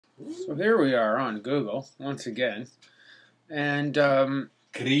So here we are on Google once again, and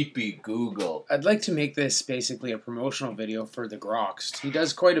Creepy Google. I'd like to make this basically a promotional video for theGroxt. He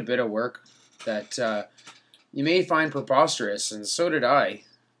does quite a bit of work that you may find preposterous, and so did I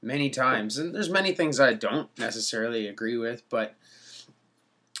many times. And there's many things I don't necessarily agree with, but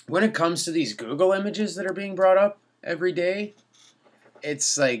when it comes to these Google images that are being brought up every day,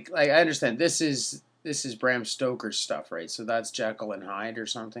 it's like I understand this is Bram Stoker's stuff, right? So that's Jekyll and Hyde or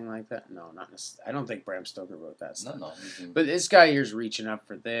something like that. No, not necessarily. I don't think Bram Stoker wrote that stuff. No. But this guy here's reaching up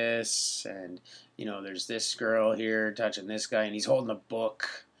for this, and there's this girl here touching this guy, and he's holding a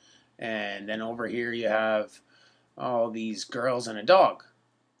book, and then over here you have all these girls and a dog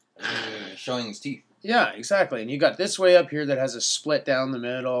showing his teeth. Yeah, exactly. And you got this way up here that has a split down the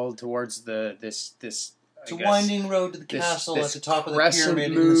middle towards this. It's a winding road to the castle at the top of the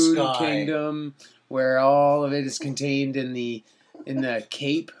pyramid moon in the sky. Kingdom, where all of it is contained in the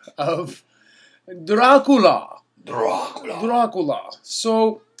cape of Dracula.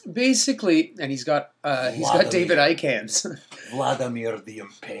 So basically, and he's got David Icke hands. Vladimir the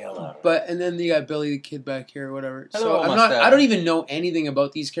Impaler. And then you got Billy the Kid back here, or whatever. Hello, so I don't even know anything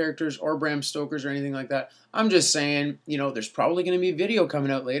about these characters or Bram Stoker's or anything like that. I'm just saying, there's probably going to be a video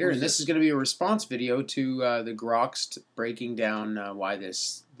coming out later, and this is going to be a response video to the GrasshopperMedia breaking down why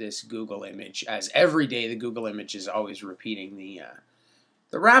this Google image, as every day the Google image is always repeating the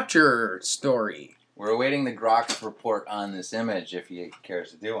Rapture story. We're awaiting the GrasshopperMedia report on this image if he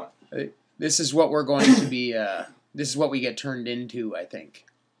cares to do one. This is what we're going to be. This is what we get turned into, I think.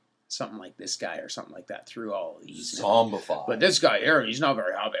 Something like this guy or something like that through all of these. Zombified. But this guy here, he's not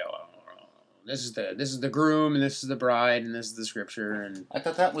very happy. This is the groom, and this is the bride, and this is the scripture. And I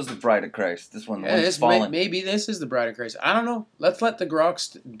thought that was the bride of Christ. This one, maybe this is the bride of Christ. I don't know. Let's let the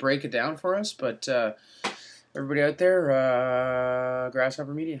GrasshopperMedia break it down for us. But everybody out there,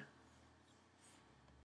 Grasshopper Media.